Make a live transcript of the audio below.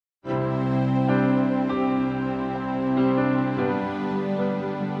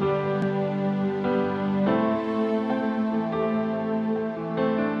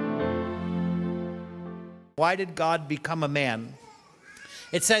Why did God become a man?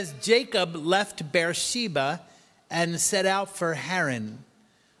 It says Jacob left Beersheba and set out for Haran.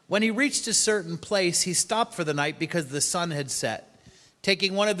 When he reached a certain place, he stopped for the night because the sun had set.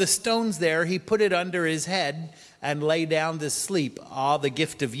 Taking one of the stones there, he put it under his head and lay down to sleep. Ah, the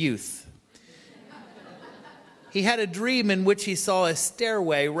gift of youth. He had a dream in which he saw a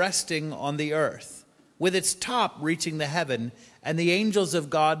stairway resting on the earth, with its top reaching the heaven, and the angels of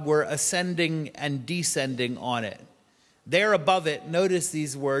God were ascending and descending on it. There above it, notice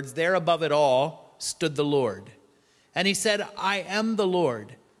these words, there above it all stood the Lord. And he said, I am the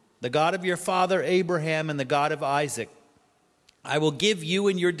Lord, the God of your father Abraham and the God of Isaac. I will give you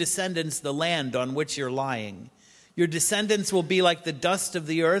and your descendants the land on which you're lying. Your descendants will be like the dust of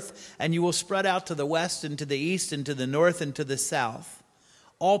the earth, and you will spread out to the west and to the east and to the north and to the south.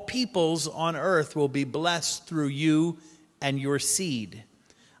 All peoples on earth will be blessed through you and your seed.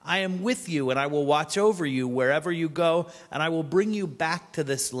 I am with you, and I will watch over you wherever you go, and I will bring you back to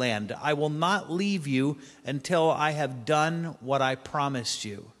this land. I will not leave you until I have done what I promised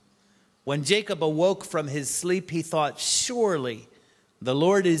you. When Jacob awoke from his sleep, he thought, surely the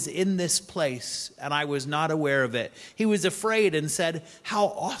Lord is in this place, and I was not aware of it. He was afraid and said, how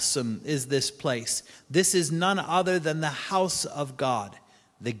awesome is this place? This is none other than the house of God,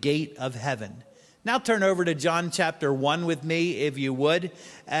 the gate of heaven. Now turn over to John chapter 1 with me, if you would,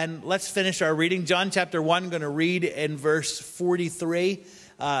 and let's finish our reading. John chapter 1, I'm going to read in verse 43.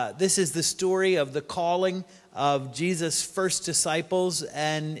 This is the story of the calling of Jesus' first disciples,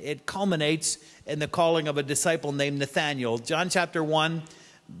 and it culminates in the calling of a disciple named Nathanael. John chapter 1,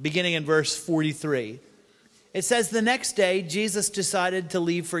 beginning in verse 43. It says, the next day, Jesus decided to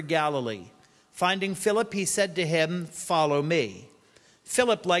leave for Galilee. Finding Philip, he said to him, follow me.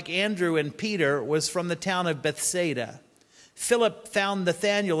 Philip, like Andrew and Peter, was from the town of Bethsaida. Philip found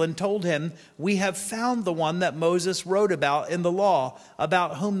Nathanael and told him, we have found the one that Moses wrote about in the law,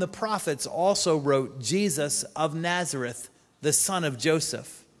 about whom the prophets also wrote, Jesus of Nazareth, the son of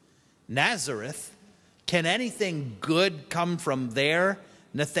Joseph. Nazareth? Can anything good come from there?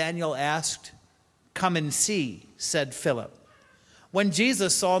 Nathanael asked. Come and see, said Philip. When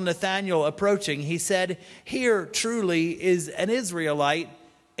Jesus saw Nathanael approaching, he said, here truly is an Israelite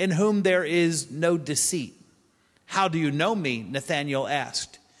in whom there is no deceit. How do you know me? Nathanael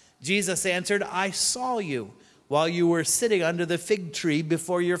asked. Jesus answered, I saw you while you were sitting under the fig tree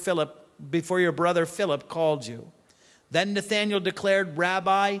before your brother Philip called you. Then Nathanael declared,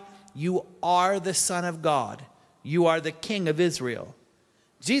 Rabbi, you are the Son of God. You are the King of Israel.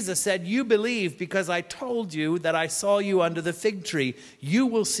 Jesus said, you believe because I told you that I saw you under the fig tree. You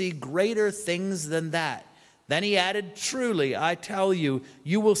will see greater things than that. Then he added, truly, I tell you,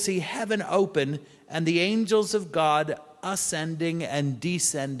 you will see heaven open and the angels of God ascending and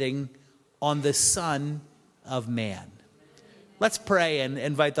descending on the Son of Man. Let's pray and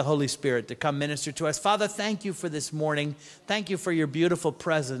invite the Holy Spirit to come minister to us. Father, thank you for this morning. Thank you for your beautiful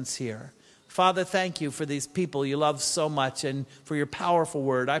presence here. Father, thank you for these people you love so much and for your powerful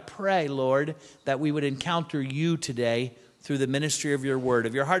word. I pray, Lord, that we would encounter you today through the ministry of your word.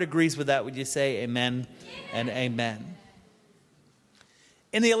 If your heart agrees with that, would you say amen and amen?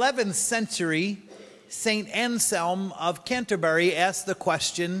 In the 11th century, St. Anselm of Canterbury asked the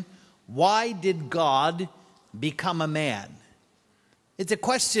question, why did God become a man? It's a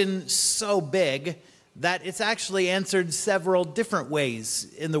question so big that it's actually answered several different ways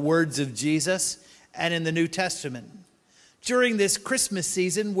in the words of Jesus and in the New Testament. During this Christmas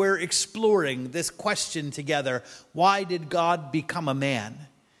season, we're exploring this question together. Why did God become a man?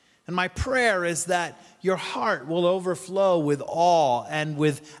 And my prayer is that your heart will overflow with awe and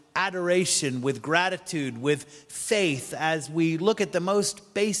with adoration, with gratitude, with faith as we look at the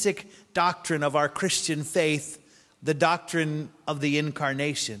most basic doctrine of our Christian faith, the doctrine of the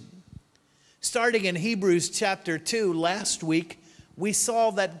incarnation. Starting in Hebrews chapter 2, last week, we saw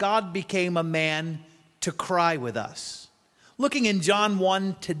that God became a man to cry with us. Looking in John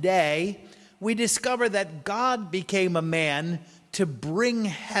 1 today, we discover that God became a man to bring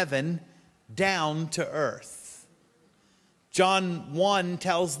heaven down to earth. John 1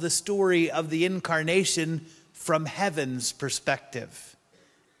 tells the story of the incarnation from heaven's perspective.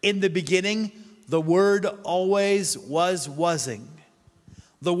 In the beginning, the Word always wasing.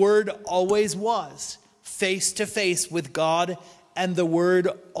 The Word always was, face to face with God, and the Word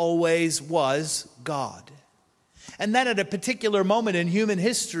always was God. And then at a particular moment in human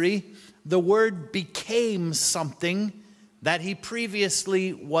history, the Word became something that he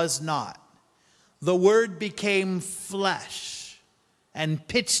previously was not. The Word became flesh and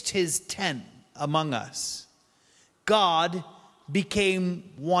pitched his tent among us. God became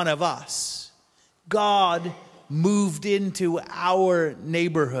one of us. God moved into our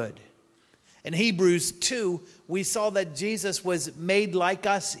neighborhood. In Hebrews 2, we saw that Jesus was made like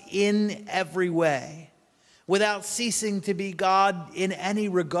us in every way. Without ceasing to be God in any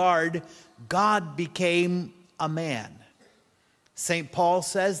regard, God became a man. St. Paul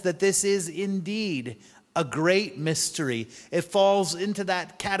says that this is indeed a great mystery. It falls into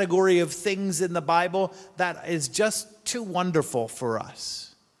that category of things in the Bible that is just too wonderful for us.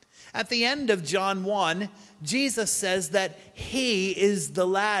 At the end of John 1, Jesus says that he is the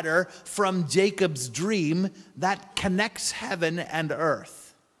ladder from Jacob's dream that connects heaven and earth.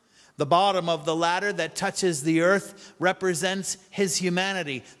 The bottom of the ladder that touches the earth represents his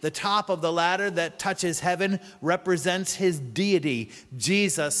humanity. The top of the ladder that touches heaven represents his deity.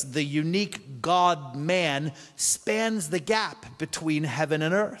 Jesus, the unique God-man, spans the gap between heaven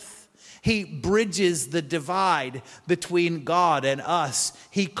and earth. He bridges the divide between God and us.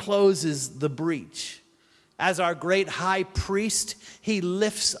 He closes the breach. As our great high priest, he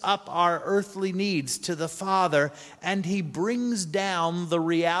lifts up our earthly needs to the Father, and he brings down the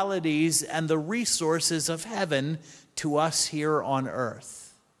realities and the resources of heaven to us here on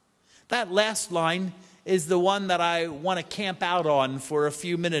earth. That last line is the one that I want to camp out on for a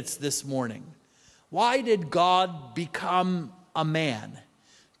few minutes this morning. Why did God become a man?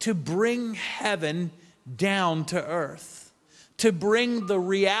 To bring heaven down to earth. To bring the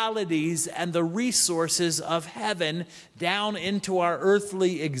realities and the resources of heaven down into our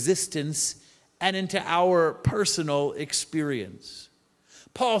earthly existence and into our personal experience.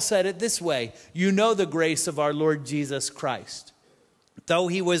 Paul said it this way, "You know the grace of our Lord Jesus Christ. Though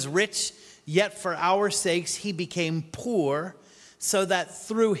he was rich, yet for our sakes he became poor, so that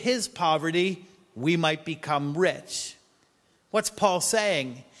through his poverty we might become rich." What's Paul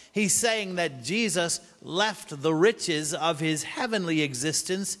saying? He's saying that Jesus left the riches of his heavenly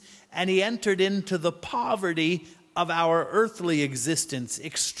existence and he entered into the poverty of our earthly existence,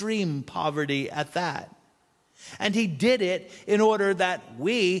 extreme poverty at that. And he did it in order that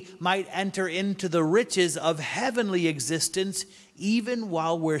we might enter into the riches of heavenly existence even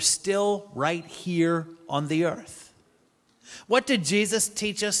while we're still right here on the earth. What did Jesus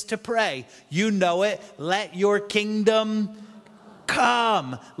teach us to pray? You know it. Let your kingdom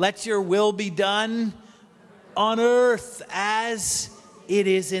come. Let your will be done on earth as it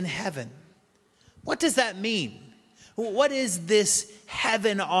is in heaven. What does that mean? What is this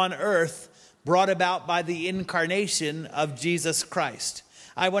heaven on earth brought about by the incarnation of Jesus Christ?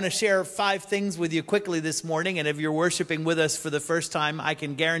 I want to share 5 things with you quickly this morning, and if you're worshiping with us for the first time, I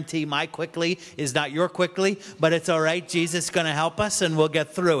can guarantee my quickly is not your quickly, but it's all right. Jesus is going to help us, and we'll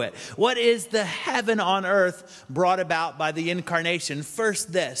get through it. What is the heaven on earth brought about by the incarnation?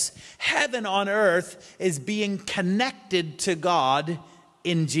 First, this. Heaven on earth is being connected to God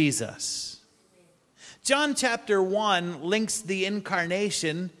in Jesus. John chapter 1 links the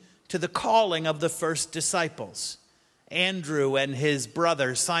incarnation to the calling of the first disciples. Andrew and his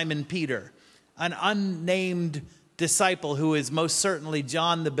brother, Simon Peter, an unnamed disciple who is most certainly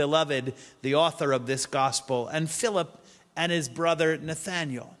John the Beloved, the author of this gospel, and Philip and his brother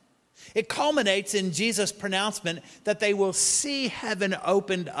Nathanael. It culminates in Jesus' pronouncement that they will see heaven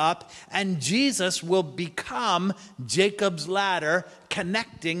opened up and Jesus will become Jacob's ladder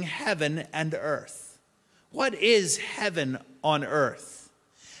connecting heaven and earth. What is heaven on earth?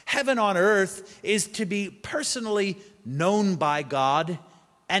 Heaven on earth is to be personally known by God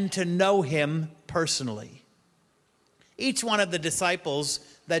and to know him personally. Each one of the disciples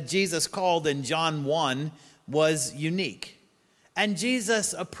that Jesus called in John 1 was unique. And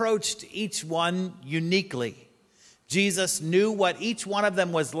Jesus approached each one uniquely. Jesus knew what each one of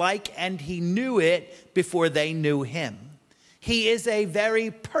them was like, and he knew it before they knew him. He is a very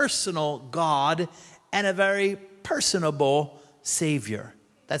personal God and a very personable Savior.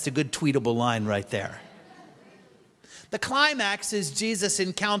 That's a good tweetable line right there. The climax is Jesus'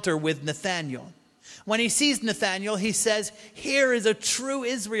 encounter with Nathanael. When he sees Nathanael, he says, "Here is a true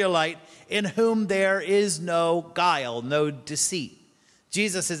Israelite in whom there is no guile, no deceit."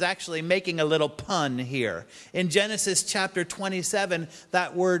 Jesus is actually making a little pun here. In Genesis chapter 27,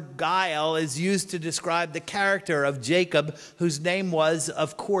 that word guile is used to describe the character of Jacob, whose name was,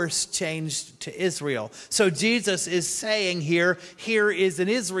 of course, changed to Israel. So Jesus is saying here is an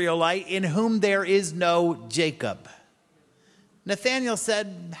Israelite in whom there is no Jacob. Nathanael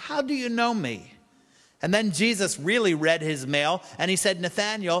said, "How do you know me?" And then Jesus really read his mail, and he said,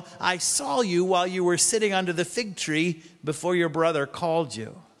 "Nathanael, I saw you while you were sitting under the fig tree before your brother called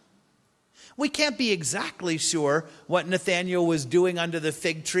you." We can't be exactly sure what Nathanael was doing under the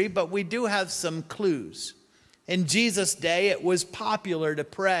fig tree, but we do have some clues. In Jesus' day, it was popular to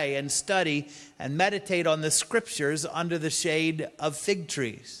pray and study and meditate on the scriptures under the shade of fig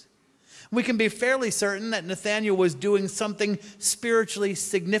trees. We can be fairly certain that Nathanael was doing something spiritually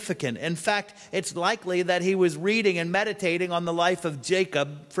significant. In fact, it's likely that he was reading and meditating on the life of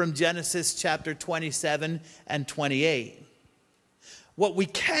Jacob from Genesis chapter 27 and 28. What we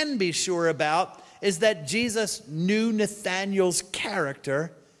can be sure about is that Jesus knew Nathanael's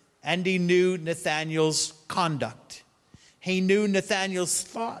character and he knew Nathanael's conduct. He knew Nathanael's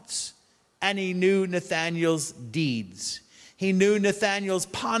thoughts and he knew Nathanael's deeds. He knew Nathanael's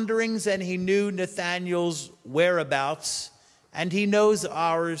ponderings and he knew Nathanael's whereabouts, and he knows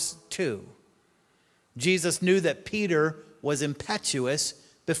ours too. Jesus knew that Peter was impetuous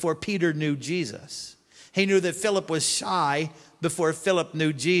before Peter knew Jesus. He knew that Philip was shy before Philip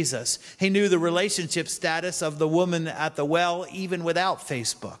knew Jesus. He knew the relationship status of the woman at the well even without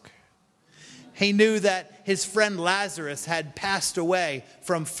Facebook. He knew that his friend Lazarus had passed away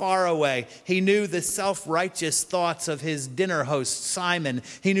from far away. He knew the self-righteous thoughts of his dinner host, Simon.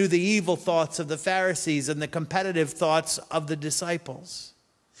 He knew the evil thoughts of the Pharisees and the competitive thoughts of the disciples.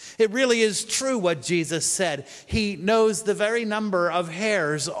 It really is true what Jesus said. He knows the very number of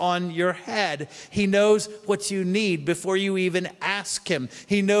hairs on your head. He knows what you need before you even ask him.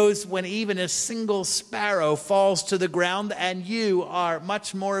 He knows when even a single sparrow falls to the ground, and you are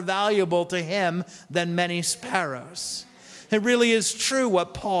much more valuable to him than many sparrows. It really is true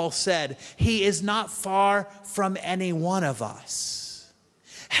what Paul said. He is not far from any one of us.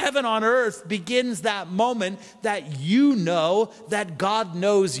 Heaven on earth begins that moment that you know that God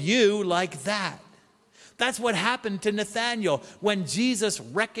knows you like that. That's what happened to Nathanael. When Jesus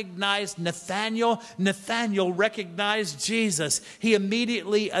recognized Nathanael, Nathanael recognized Jesus. He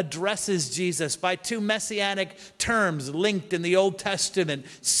immediately addresses Jesus by two messianic terms linked in the Old Testament: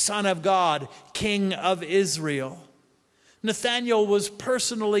 Son of God, King of Israel. Nathanael was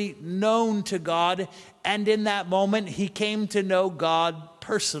personally known to God, and in that moment he came to know God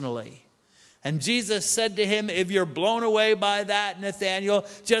personally. And Jesus said to him, if you're blown away by that, Nathanael,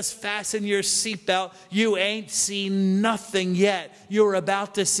 just fasten your seatbelt. You ain't seen nothing yet. You're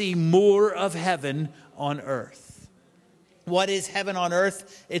about to see more of heaven on earth. What is heaven on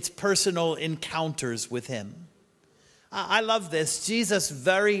earth? It's personal encounters with him. I love this. Jesus'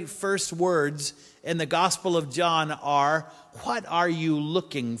 very first words in the Gospel of John are, "What are you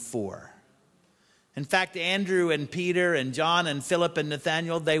looking for?" In fact, Andrew and Peter and John and Philip and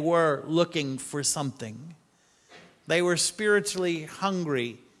Nathanael, they were looking for something. They were spiritually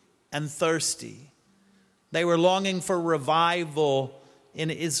hungry and thirsty. They were longing for revival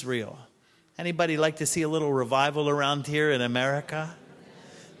in Israel. Anybody like to see a little revival around here in America?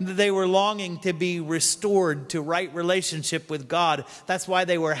 They were longing to be restored to right relationship with God. That's why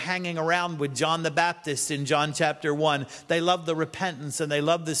they were hanging around with John the Baptist in John chapter 1. They loved the repentance and they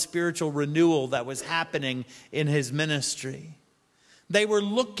loved the spiritual renewal that was happening in his ministry. They were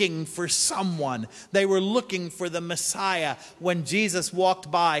looking for someone. They were looking for the Messiah. When Jesus walked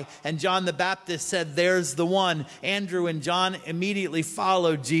by and John the Baptist said, "There's the one," Andrew and John immediately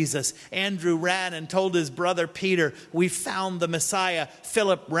followed Jesus. Andrew ran and told his brother Peter, "We found the Messiah."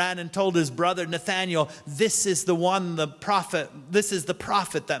 Philip ran and told his brother Nathanael, "This is the one, the prophet. This is the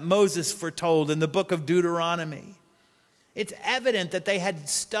prophet that Moses foretold in the book of Deuteronomy." It's evident that they had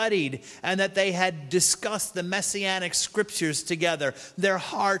studied and that they had discussed the messianic scriptures together. Their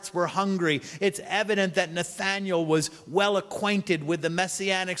hearts were hungry. It's evident that Nathanael was well acquainted with the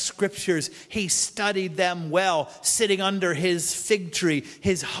messianic scriptures. He studied them well, sitting under his fig tree.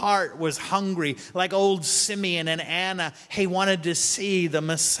 His heart was hungry. Like old Simeon and Anna, he wanted to see the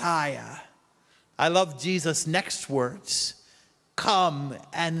Messiah. I love Jesus' next words, "Come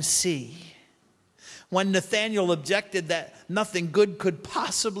and see." When Nathanael objected that nothing good could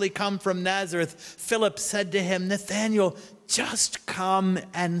possibly come from Nazareth, Philip said to him, "Nathanael, just come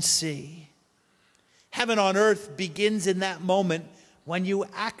and see." Heaven on earth begins in that moment when you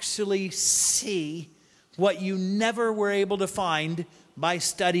actually see what you never were able to find by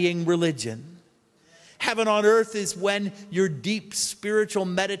studying religion. Heaven on earth is when your deep spiritual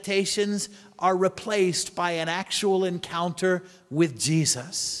meditations are replaced by an actual encounter with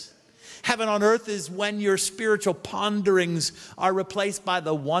Jesus. Heaven on earth is when your spiritual ponderings are replaced by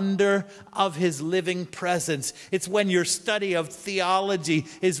the wonder of his living presence. It's when your study of theology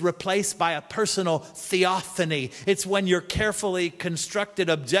is replaced by a personal theophany. It's when your carefully constructed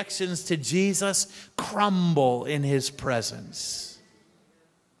objections to Jesus crumble in his presence.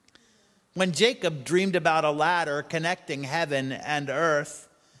 When Jacob dreamed about a ladder connecting heaven and earth,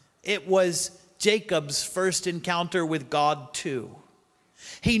 it was Jacob's first encounter with God too.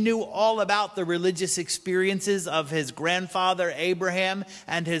 He knew all about the religious experiences of his grandfather Abraham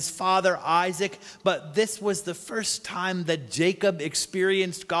and his father Isaac, but this was the first time that Jacob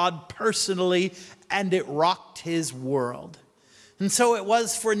experienced God personally, and it rocked his world. And so it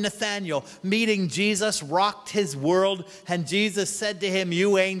was for Nathanael. Meeting Jesus rocked his world, and Jesus said to him,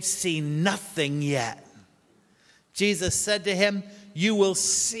 "You ain't seen nothing yet." Jesus said to him, "You will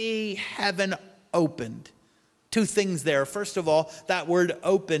see heaven opened." Two things there. First of all, that word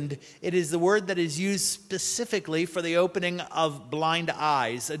opened, it is the word that is used specifically for the opening of blind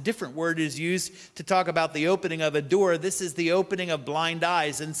eyes. A different word is used to talk about the opening of a door. This is the opening of blind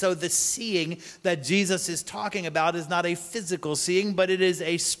eyes. And so the seeing that Jesus is talking about is not a physical seeing, but it is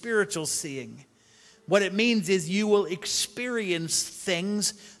a spiritual seeing. What it means is you will experience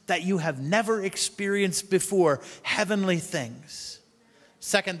things that you have never experienced before, heavenly things.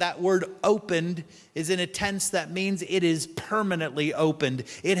 Second, that word opened is in a tense that means it is permanently opened.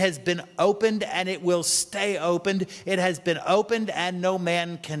 It has been opened and it will stay opened. It has been opened and no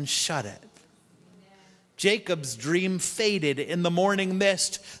man can shut it. Jacob's dream faded in the morning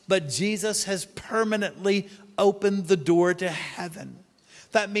mist, but Jesus has permanently opened the door to heaven.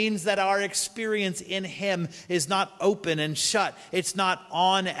 That means that our experience in him is not open and shut. It's not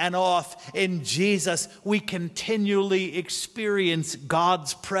on and off. In Jesus, we continually experience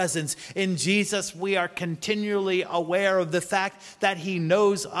God's presence. In Jesus, we are continually aware of the fact that he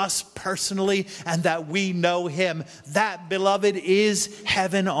knows us personally and that we know him. That, beloved, is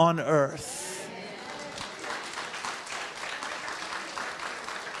heaven on earth.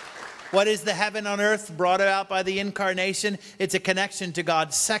 What is the heaven on earth brought about by the incarnation? It's a connection to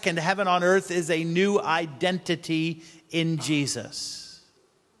God. Second, heaven on earth is a new identity in Jesus.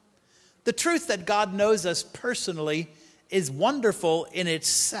 The truth that God knows us personally is wonderful in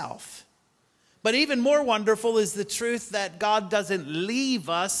itself. But even more wonderful is the truth that God doesn't leave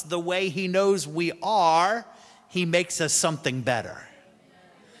us the way he knows we are. He makes us something better.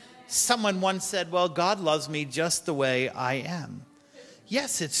 Someone once said, "Well, God loves me just the way I am."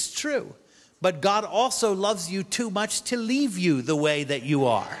 Yes, it's true. But God also loves you too much to leave you the way that you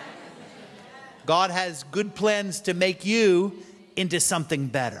are. God has good plans to make you into something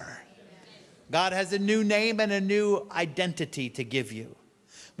better. God has a new name and a new identity to give you.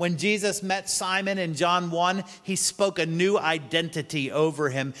 When Jesus met Simon in John 1, he spoke a new identity over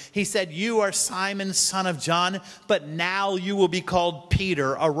him. He said, "You are Simon, son of John, but now you will be called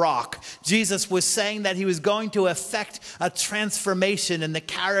Peter, a rock." Jesus was saying that he was going to effect a transformation in the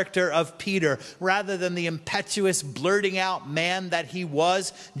character of Peter. Rather than the impetuous, blurting out man that he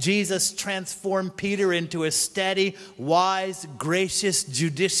was, Jesus transformed Peter into a steady, wise, gracious,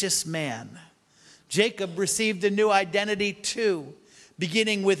 judicious man. Jacob received a new identity too.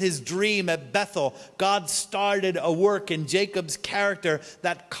 Beginning with his dream at Bethel, God started a work in Jacob's character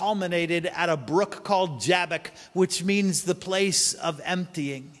that culminated at a brook called Jabbok, which means the place of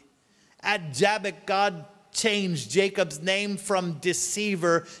emptying. At Jabbok, God changed Jacob's name from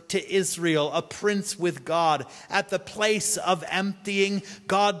deceiver to Israel, a prince with God. At the place of emptying,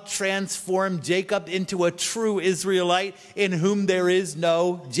 God transformed Jacob into a true Israelite in whom there is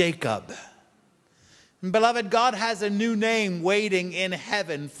no Jacob. Beloved, God has a new name waiting in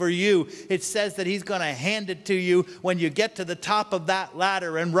heaven for you. It says that he's going to hand it to you when you get to the top of that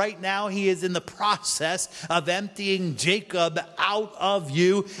ladder. And right now he is in the process of emptying Jacob out of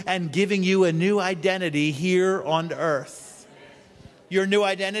you and giving you a new identity here on earth. Your new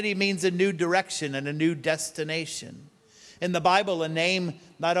identity means a new direction and a new destination. In the Bible, a name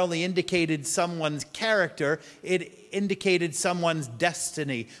not only indicated someone's character, it indicated someone's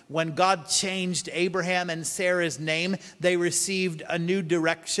destiny. When God changed Abraham and Sarah's name, they received a new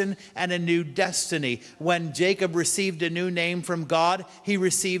direction and a new destiny. When Jacob received a new name from God, he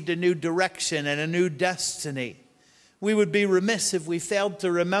received a new direction and a new destiny. We would be remiss if we failed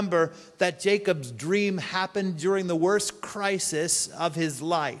to remember that Jacob's dream happened during the worst crisis of his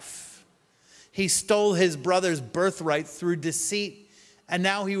life. He stole his brother's birthright through deceit, and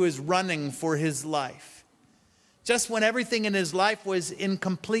now he was running for his life. Just when everything in his life was in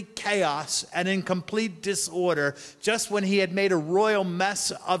complete chaos and in complete disorder, just when he had made a royal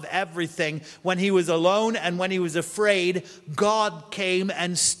mess of everything, when he was alone and when he was afraid, God came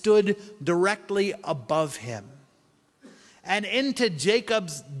and stood directly above him. And into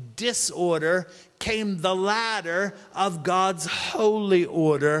Jacob's disorder came the ladder of God's holy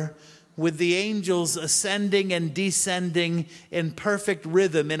order, with the angels ascending and descending in perfect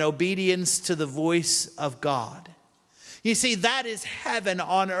rhythm in obedience to the voice of God. You see, that is heaven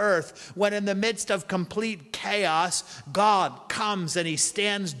on earth, when in the midst of complete chaos, God comes and he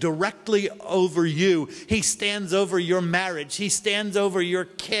stands directly over you. He stands over your marriage. He stands over your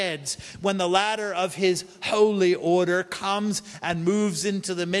kids. When the ladder of his holy order comes and moves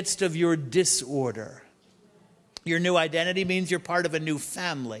into the midst of your disorder. Your new identity means you're part of a new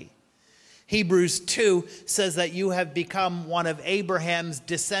family. Hebrews 2 says that you have become one of Abraham's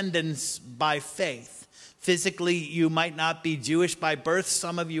descendants by faith. Physically, you might not be Jewish by birth.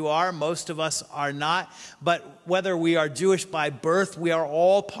 Some of you are. Most of us are not. But whether we are Jewish by birth, we are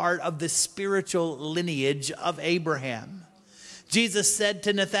all part of the spiritual lineage of Abraham. Jesus said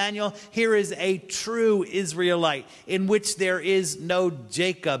to Nathanael, "Here is a true Israelite in which there is no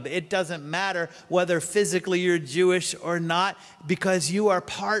Jacob." It doesn't matter whether physically you're Jewish or not, because you are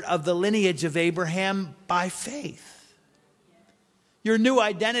part of the lineage of Abraham by faith. Your new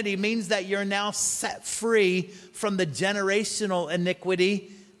identity means that you're now set free from the generational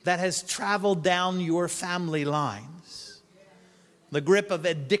iniquity that has traveled down your family lines. The grip of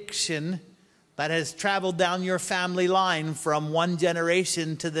addiction that has traveled down your family line from one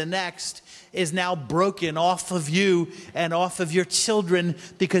generation to the next is now broken off of you and off of your children,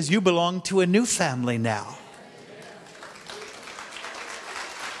 because you belong to a new family now.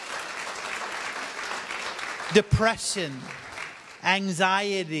 Depression,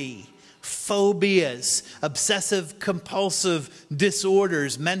 anxiety, phobias, obsessive compulsive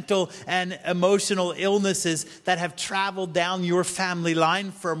disorders, mental and emotional illnesses that have traveled down your family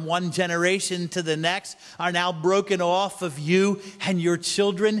line from one generation to the next are now broken off of you and your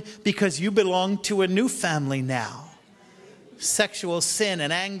children, because you belong to a new family now. Sexual sin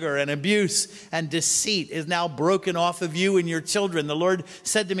and anger and abuse and deceit is now broken off of you and your children. The Lord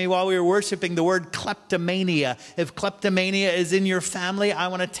said to me while we were worshiping the word kleptomania. If kleptomania is in your family, I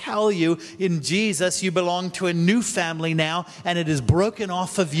want to tell you, in Jesus, you belong to a new family now, and it is broken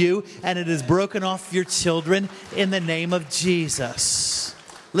off of you and it is broken off your children in the name of Jesus.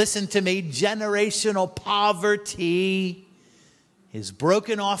 Listen to me, generational poverty is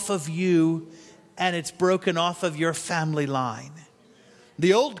broken off of you, and it's broken off of your family line.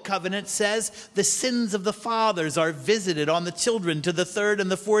 The old covenant says the sins of the fathers are visited on the children to the third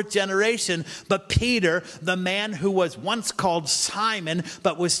and the fourth generation. But Peter, the man who was once called Simon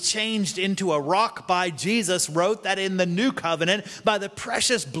but was changed into a rock by Jesus, wrote that in the new covenant, by the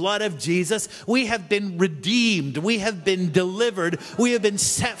precious blood of Jesus, we have been redeemed. We have been delivered. We have been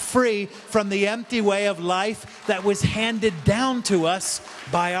set free from the empty way of life that was handed down to us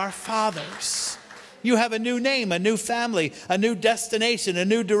by our fathers. You have a new name, a new family, a new destination, a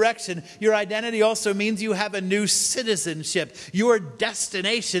new direction. Your identity also means you have a new citizenship. Your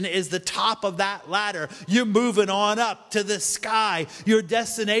destination is the top of that ladder. You're moving on up to the sky. Your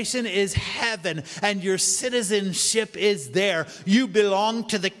destination is heaven, and your citizenship is there. You belong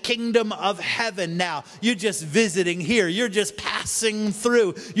to the kingdom of heaven now. You're just visiting here. You're just passing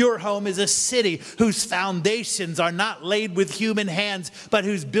through. Your home is a city whose foundations are not laid with human hands, but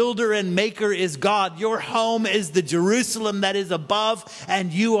whose builder and maker is God. Your home is the Jerusalem that is above,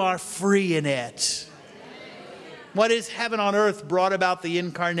 and you are free in it. What is heaven on earth brought about the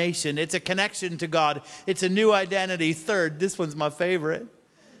incarnation? It's a connection to God. It's a new identity. Third, this one's my favorite.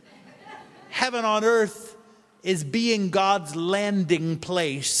 Heaven on earth is being God's landing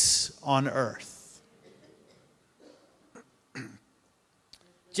place on earth.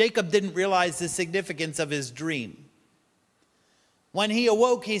 Jacob didn't realize the significance of his dream. When he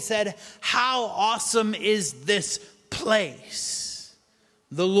awoke, he said, "How awesome is this place?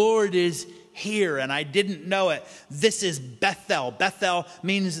 The Lord is here, and I didn't know it. This is Bethel." Bethel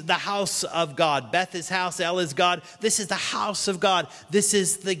means the house of God. Beth is house, El is God. This is the house of God. This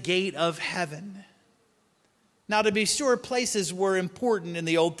is the gate of heaven. Now, to be sure, places were important in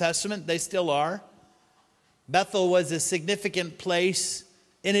the Old Testament. They still are. Bethel was a significant place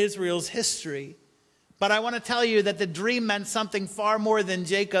in Israel's history. But I want to tell you that the dream meant something far more than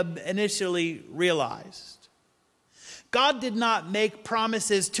Jacob initially realized. God did not make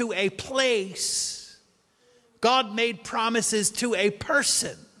promises to a place. God made promises to a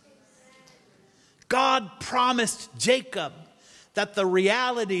person. God promised Jacob that the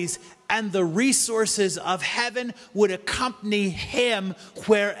realities and the resources of heaven would accompany him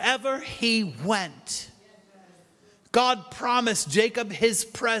wherever he went. God promised Jacob his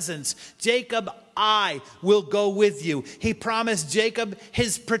presence. Jacob, I will go with you. He promised Jacob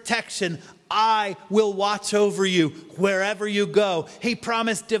his protection. I will watch over you wherever you go. He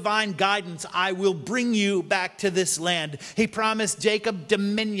promised divine guidance. I will bring you back to this land. He promised Jacob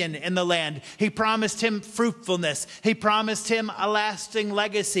dominion in the land. He promised him fruitfulness. He promised him a lasting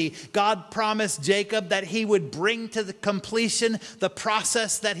legacy. God promised Jacob that he would bring to the completion the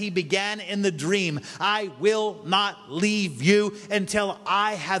process that he began in the dream. I will not leave you until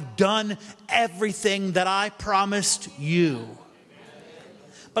I have done everything that I promised you.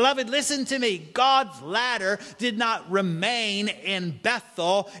 Beloved, listen to me. God's ladder did not remain in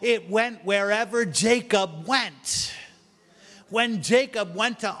Bethel. It went wherever Jacob went. When Jacob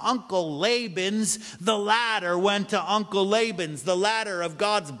went to Uncle Laban's, the ladder went to Uncle Laban's. The ladder of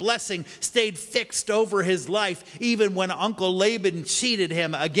God's blessing stayed fixed over his life, even when Uncle Laban cheated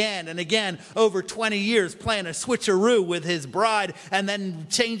him again and again over 20 years, playing a switcheroo with his bride and then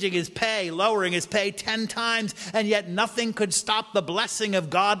changing his pay, lowering his pay 10 times, and yet nothing could stop the blessing of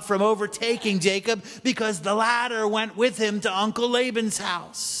God from overtaking Jacob because the ladder went with him to Uncle Laban's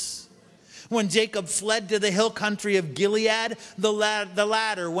house. When Jacob fled to the hill country of Gilead, the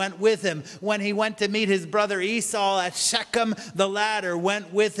ladder went with him. When he went to meet his brother Esau at Shechem, the ladder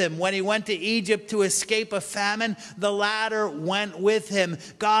went with him. When he went to Egypt to escape a famine, the ladder went with him.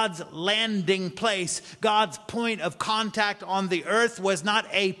 God's landing place, God's point of contact on the earth was not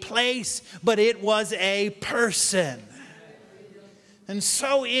a place, but it was a person. And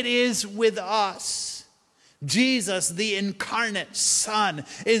so it is with us. Jesus, the incarnate Son,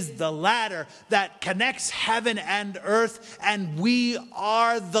 is the ladder that connects heaven and earth, and we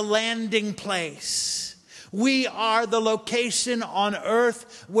are the landing place. We are the location on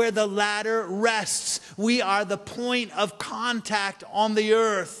earth where the ladder rests. We are the point of contact on the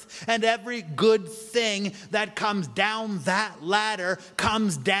earth. And every good thing that comes down that ladder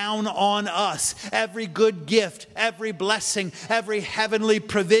comes down on us. Every good gift, every blessing, every heavenly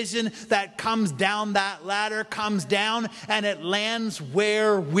provision that comes down that ladder comes down, and it lands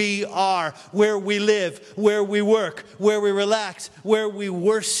where we are, where we live, where we work, where we relax, where we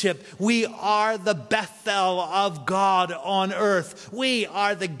worship. We are the Bethel of God on earth. We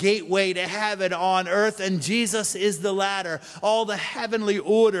are the gateway to heaven on earth, and Jesus is the ladder. All the heavenly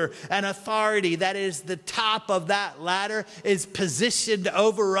order and authority that is the top of that ladder is positioned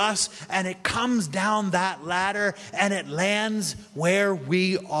over us, and it comes down that ladder and it lands where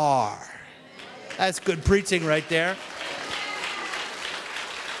we are. That's good preaching right there.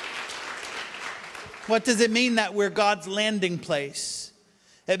 What does it mean that we're God's landing place?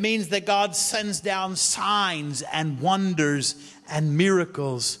 It means that God sends down signs and wonders and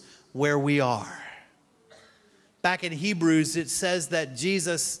miracles where we are. Back in Hebrews, it says that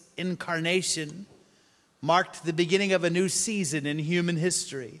Jesus' incarnation marked the beginning of a new season in human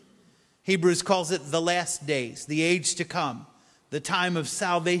history. Hebrews calls it the last days, the age to come, the time of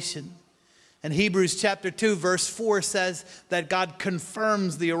salvation. And Hebrews chapter 2, verse 4 says that God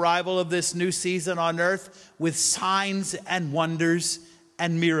confirms the arrival of this new season on earth with signs and wonders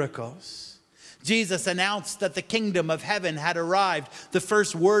and miracles. Jesus announced that the kingdom of heaven had arrived. The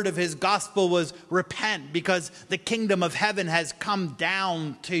first word of his gospel was repent, because the kingdom of heaven has come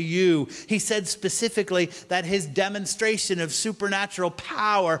down to you. He said specifically that his demonstration of supernatural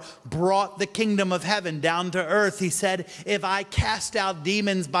power brought the kingdom of heaven down to earth. He said, if I cast out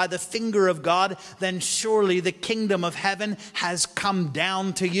demons by the finger of God, then surely the kingdom of heaven has come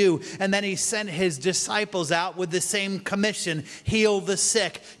down to you. And then he sent his disciples out with the same commission: heal the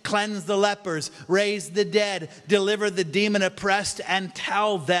sick, cleanse the lepers, raise the dead, deliver the demon oppressed, and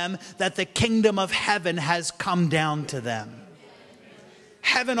tell them that the kingdom of heaven has come down to them.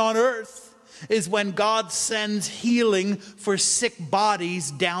 Heaven on earth is when God sends healing for sick bodies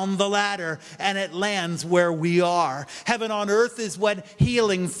down the ladder, and it lands where we are. Heaven on earth is when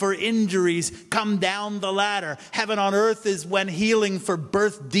healing for injuries come down the ladder. Heaven on earth is when healing for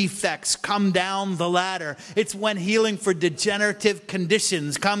birth defects come down the ladder. It's when healing for degenerative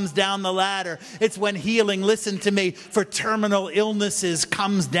conditions comes down the ladder. It's when healing, listen to me, for terminal illnesses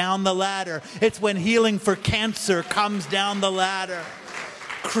comes down the ladder. It's when healing for cancer comes down the ladder.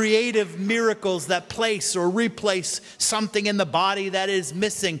 Creative miracles that place or replace something in the body that is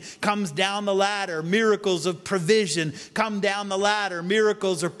missing comes down the ladder. Miracles of provision come down the ladder.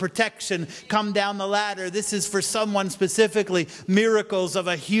 Miracles of protection come down the ladder. This is for someone specifically. Miracles of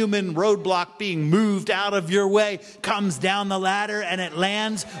a human roadblock being moved out of your way comes down the ladder, and it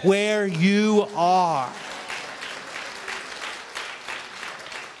lands where you are.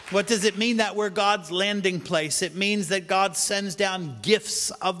 What does it mean that we're God's landing place? It means that God sends down gifts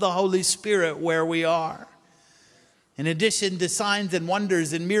of the Holy Spirit where we are. In addition to signs and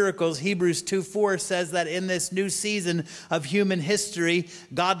wonders and miracles, Hebrews 2:4 says that in this new season of human history,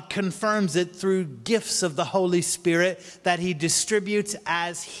 God confirms it through gifts of the Holy Spirit that he distributes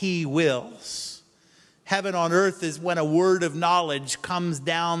as he wills. Heaven on earth is when a word of knowledge comes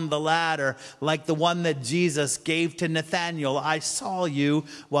down the ladder, like the one that Jesus gave to Nathanael. I saw you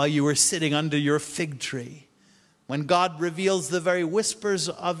while you were sitting under your fig tree. When God reveals the very whispers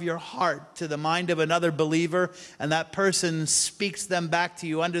of your heart to the mind of another believer, and that person speaks them back to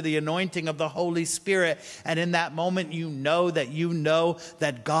you under the anointing of the Holy Spirit, and in that moment you know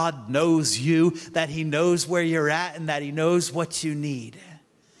that God knows you, that he knows where you're at, and that he knows what you need.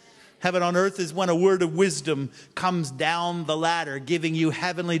 Heaven on earth is when a word of wisdom comes down the ladder, giving you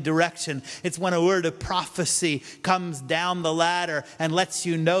heavenly direction. It's when a word of prophecy comes down the ladder and lets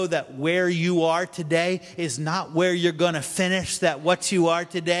you know that where you are today is not where you're going to finish, that what you are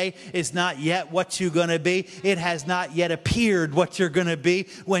today is not yet what you're going to be. It has not yet appeared what you're going to be.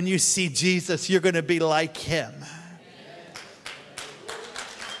 When you see Jesus, you're going to be like him.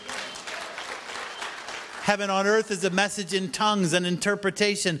 Heaven on earth is a message in tongues and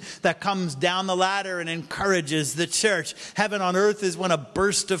interpretation that comes down the ladder and encourages the church. Heaven on earth is when a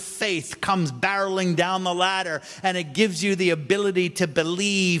burst of faith comes barreling down the ladder, and it gives you the ability to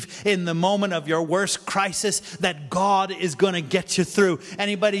believe in the moment of your worst crisis that God is going to get you through.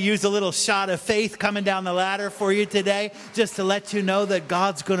 Anybody use a little shot of faith coming down the ladder for you today, just to let you know that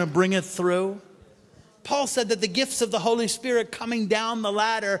God's going to bring it through? Paul said that the gifts of the Holy Spirit coming down the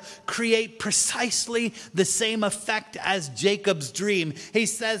ladder create precisely the same effect as Jacob's dream. He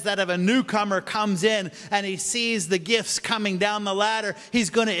says that if a newcomer comes in and he sees the gifts coming down the ladder, he's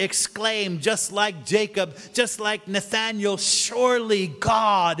going to exclaim, just like Jacob, just like Nathanael, surely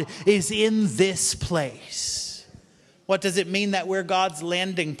God is in this place. What does it mean that we're God's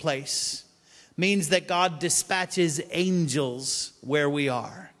landing place? It means that God dispatches angels where we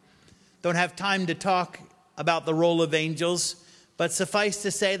are. Don't have time to talk about the role of angels, but suffice to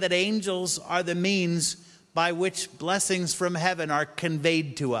say that angels are the means by which blessings from heaven are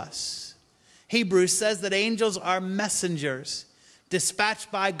conveyed to us. Hebrews says that angels are messengers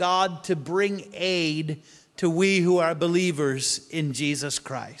dispatched by God to bring aid to we who are believers in Jesus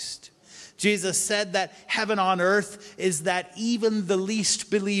Christ. Jesus said that heaven on earth is that even the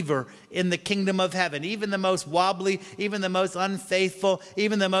least believer in the kingdom of heaven, even the most wobbly, even the most unfaithful,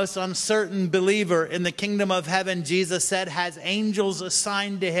 even the most uncertain believer in the kingdom of heaven, Jesus said, has angels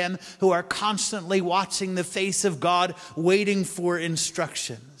assigned to him who are constantly watching the face of God, waiting for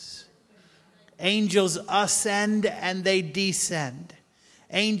instructions. Angels ascend and they descend.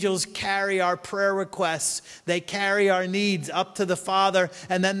 Angels carry our prayer requests. They carry our needs up to the Father,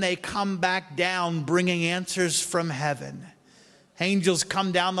 and then they come back down bringing answers from heaven. Angels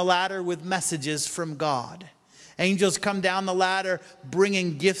come down the ladder with messages from God. Angels come down the ladder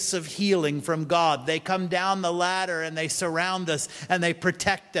bringing gifts of healing from God. They come down the ladder and they surround us and they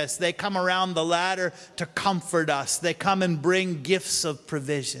protect us. They come around the ladder to comfort us. They come and bring gifts of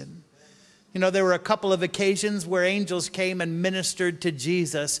provision. You know, there were a couple of occasions where angels came and ministered to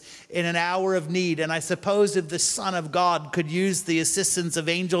Jesus in an hour of need. And I suppose if the Son of God could use the assistance of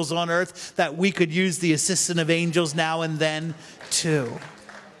angels on earth, that we could use the assistance of angels now and then too.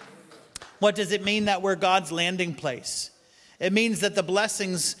 What does it mean that we're God's landing place? It means that the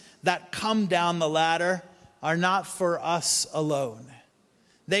blessings that come down the ladder are not for us alone.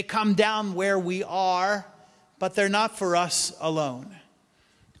 They come down where we are, but they're not for us alone.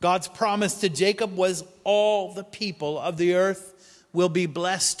 God's promise to Jacob was all the people of the earth will be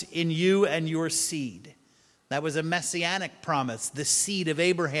blessed in you and your seed. That was a messianic promise. The seed of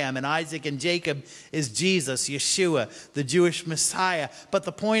Abraham and Isaac and Jacob is Jesus, Yeshua, the Jewish Messiah. But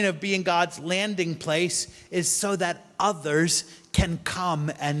the point of being God's landing place is so that others can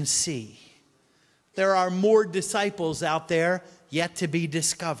come and see. There are more disciples out there yet to be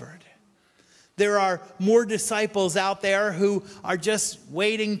discovered. There are more disciples out there who are just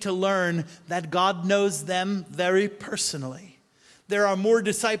waiting to learn that God knows them very personally. There are more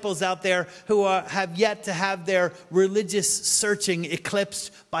disciples out there who have yet to have their religious searching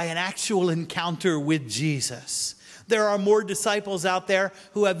eclipsed by an actual encounter with Jesus. There are more disciples out there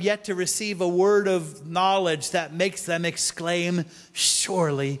who have yet to receive a word of knowledge that makes them exclaim,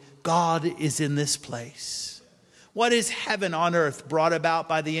 surely God is in this place. What is heaven on earth brought about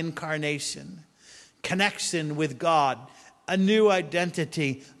by the incarnation? Connection with God, a new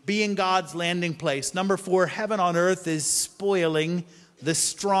identity, being God's landing place. Number 4, heaven on earth is spoiling the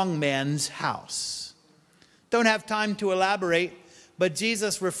strong man's house. Don't have time to elaborate, but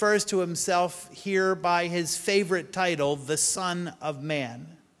Jesus refers to himself here by his favorite title, the Son of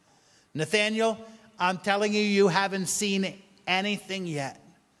Man. Nathanael, I'm telling you, you haven't seen anything yet.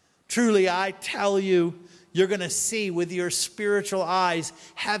 Truly, I tell you, you're going to see with your spiritual eyes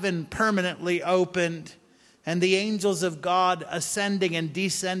heaven permanently opened and the angels of God ascending and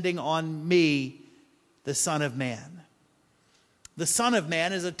descending on me, the Son of Man. The Son of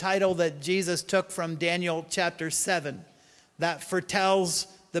Man is a title that Jesus took from Daniel chapter 7 that foretells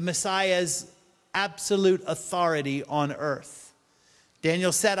the Messiah's absolute authority on earth.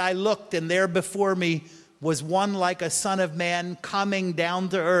 Daniel said, I looked, and there before me was one like a son of man coming down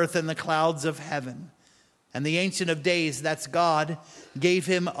to earth in the clouds of heaven. And the Ancient of Days, that's God, gave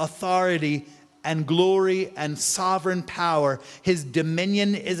him authority and glory and sovereign power. His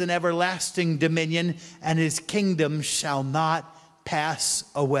dominion is an everlasting dominion, and his kingdom shall not pass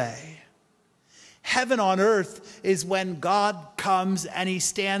away. Heaven on earth is when God comes and he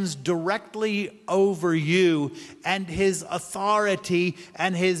stands directly over you, and his authority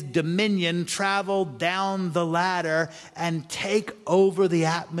and his dominion travel down the ladder and take over the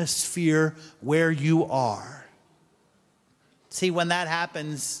atmosphere where you are. See, when that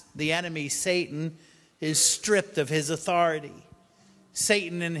happens, the enemy, Satan, is stripped of his authority.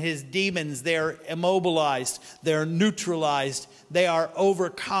 Satan and his demons, they're immobilized, they're neutralized, they are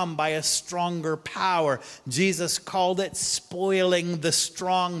overcome by a stronger power. Jesus called it spoiling the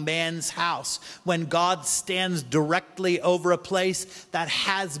strong man's house. When God stands directly over a place that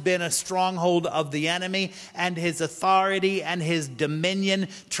has been a stronghold of the enemy, and his authority and his dominion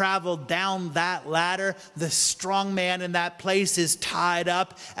travel down that ladder, the strong man in that place is tied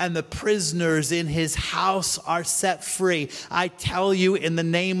up, and the prisoners in his house are set free. I tell you, in the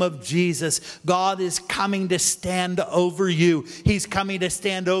name of Jesus, God is coming to stand over you. He's coming to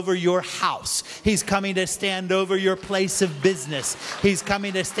stand over your house. He's coming to stand over your place of business. He's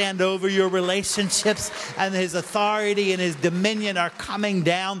coming to stand over your relationships, and his authority and his dominion are coming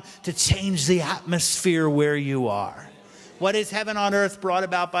down to change the atmosphere where you are. What is heaven on earth brought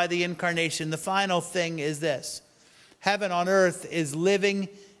about by the incarnation? The final thing is this. Heaven on earth is living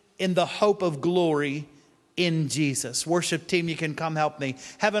in the hope of glory in Jesus. Worship team, you can come help me.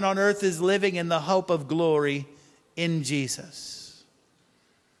 Heaven on earth is living in the hope of glory in Jesus.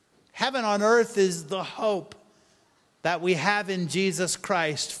 Heaven on earth is the hope that we have in Jesus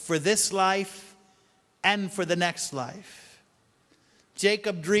Christ for this life and for the next life.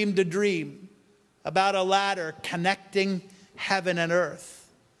 Jacob dreamed a dream about a ladder connecting heaven and earth.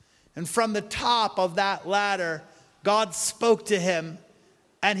 And from the top of that ladder, God spoke to him,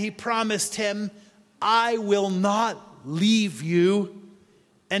 and he promised him, I will not leave you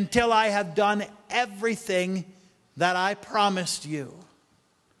until I have done everything that I promised you.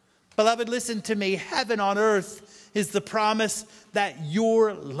 Beloved, listen to me. Heaven on earth is the promise that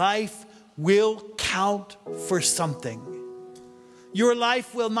your life will count for something. Your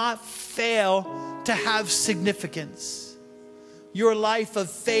life will not fail to have significance. Your life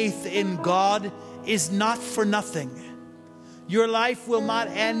of faith in God is not for nothing. Your life will not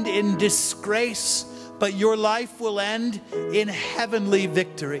end in disgrace, but your life will end in heavenly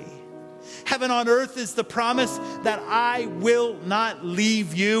victory. Heaven on earth is the promise that I will not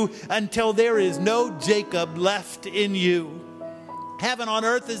leave you until there is no Jacob left in you. Heaven on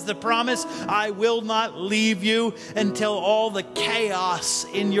earth is the promise, I will not leave you until all the chaos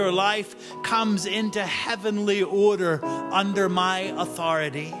in your life comes into heavenly order under my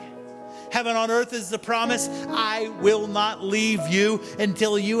authority. Heaven on earth is the promise, I will not leave you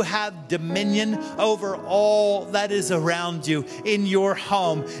until you have dominion over all that is around you, in your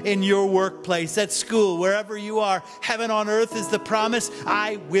home, in your workplace, at school, wherever you are. Heaven on earth is the promise,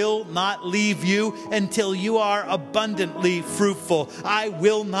 I will not leave you until you are abundantly fruitful. I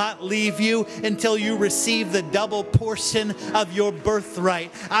will not leave you until you receive the double portion of your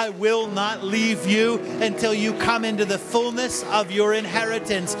birthright. I will not leave you until you come into the fullness of your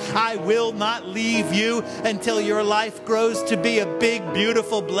inheritance. I will not leave you until your life grows to be a big,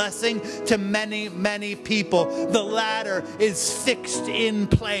 beautiful blessing to many, many people. The ladder is fixed in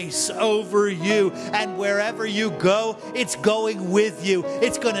place over you, and wherever you go, it's going with you.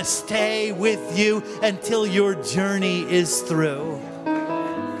 It's going to stay with you until your journey is through.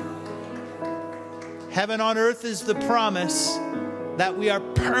 Heaven on earth is the promise that we are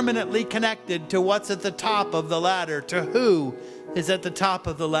permanently connected to what's at the top of the ladder, to who is at the top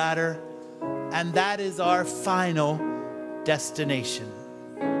of the ladder. And that is our final destination.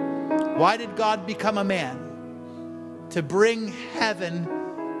 Why did God become a man? To bring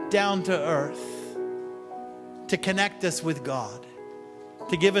heaven down to earth. To connect us with God.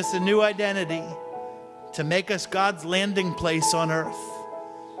 To give us a new identity. To make us God's landing place on earth.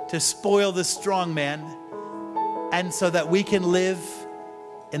 To spoil the strong man. And so that we can live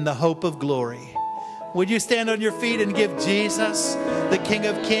in the hope of glory. Would you stand on your feet and give Jesus, the King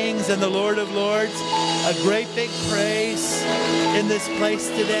of Kings and the Lord of Lords, a great big praise in this place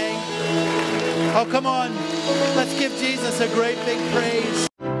today? Oh, come on. Let's give Jesus a great big praise.